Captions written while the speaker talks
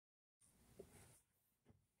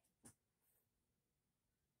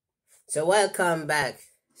So welcome back.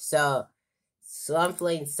 So I'm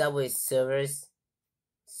playing Subway Servers.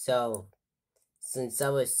 So since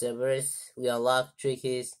Subway Servers, we unlock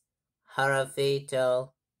Tricky's Horror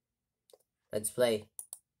Fatal. Let's play.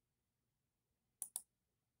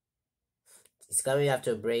 It's coming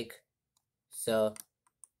after a break. So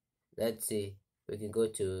let's see. We can go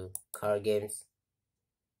to car games.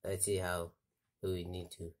 Let's see how we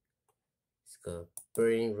need to. Let's go.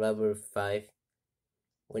 Burning Rubber 5.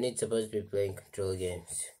 We need supposed to be playing control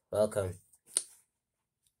games. Welcome.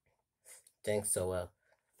 Thanks so well.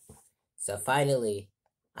 So finally,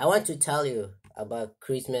 I want to tell you about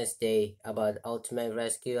Christmas Day, about Ultimate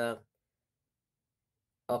Rescue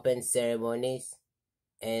open ceremonies,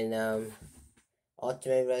 and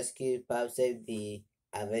Ultimate Rescue pops up the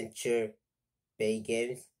Adventure Bay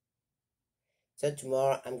games. So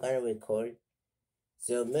tomorrow I'm gonna record.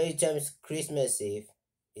 So many times Christmas Eve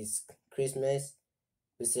is Christmas.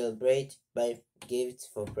 We celebrate, buy gifts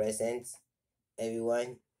for presents.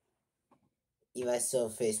 Everyone, if I saw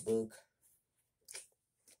Facebook.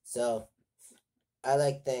 So I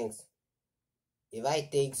like things. If I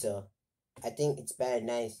think so, I think it's very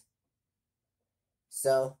nice.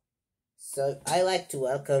 So I like to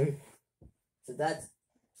welcome. So that's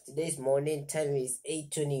today's morning time is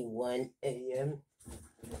 8:21 a.m.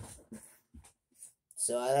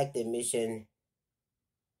 So I like the mission.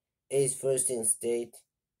 Is first in state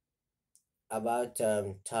about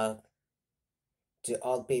talk to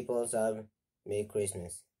all peoples Merry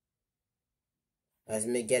Christmas. Let's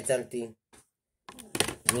me get something.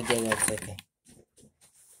 Let me get 1 second.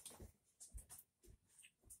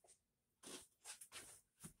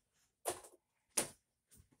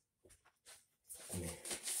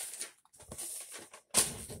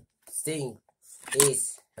 Thing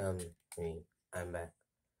is I'm back.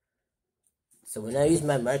 So when I use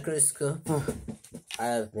my microscope, I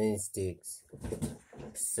have many sticks.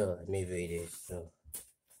 So I made videos. So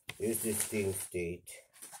here's the thing state.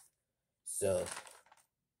 So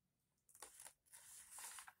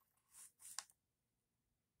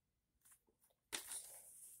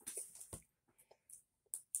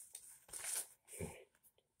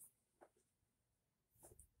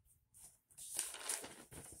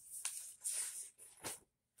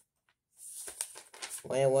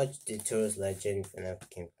when I watch the Taurus Legend FNAF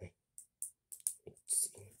gameplay. Let's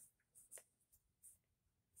see.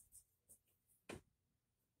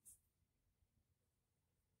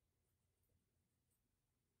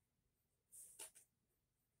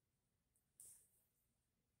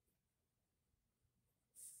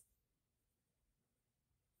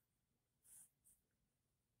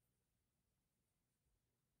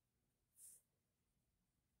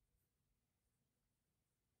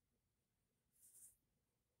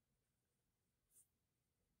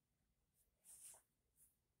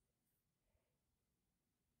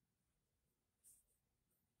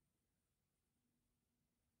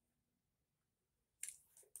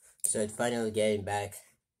 So it's finally getting back.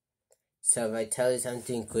 So if I tell you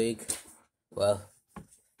something quick, well,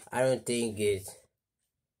 I don't think it's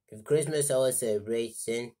if Christmas always celebrate.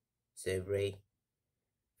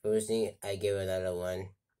 First thing I give another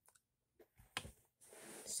one.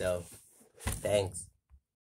 So thanks.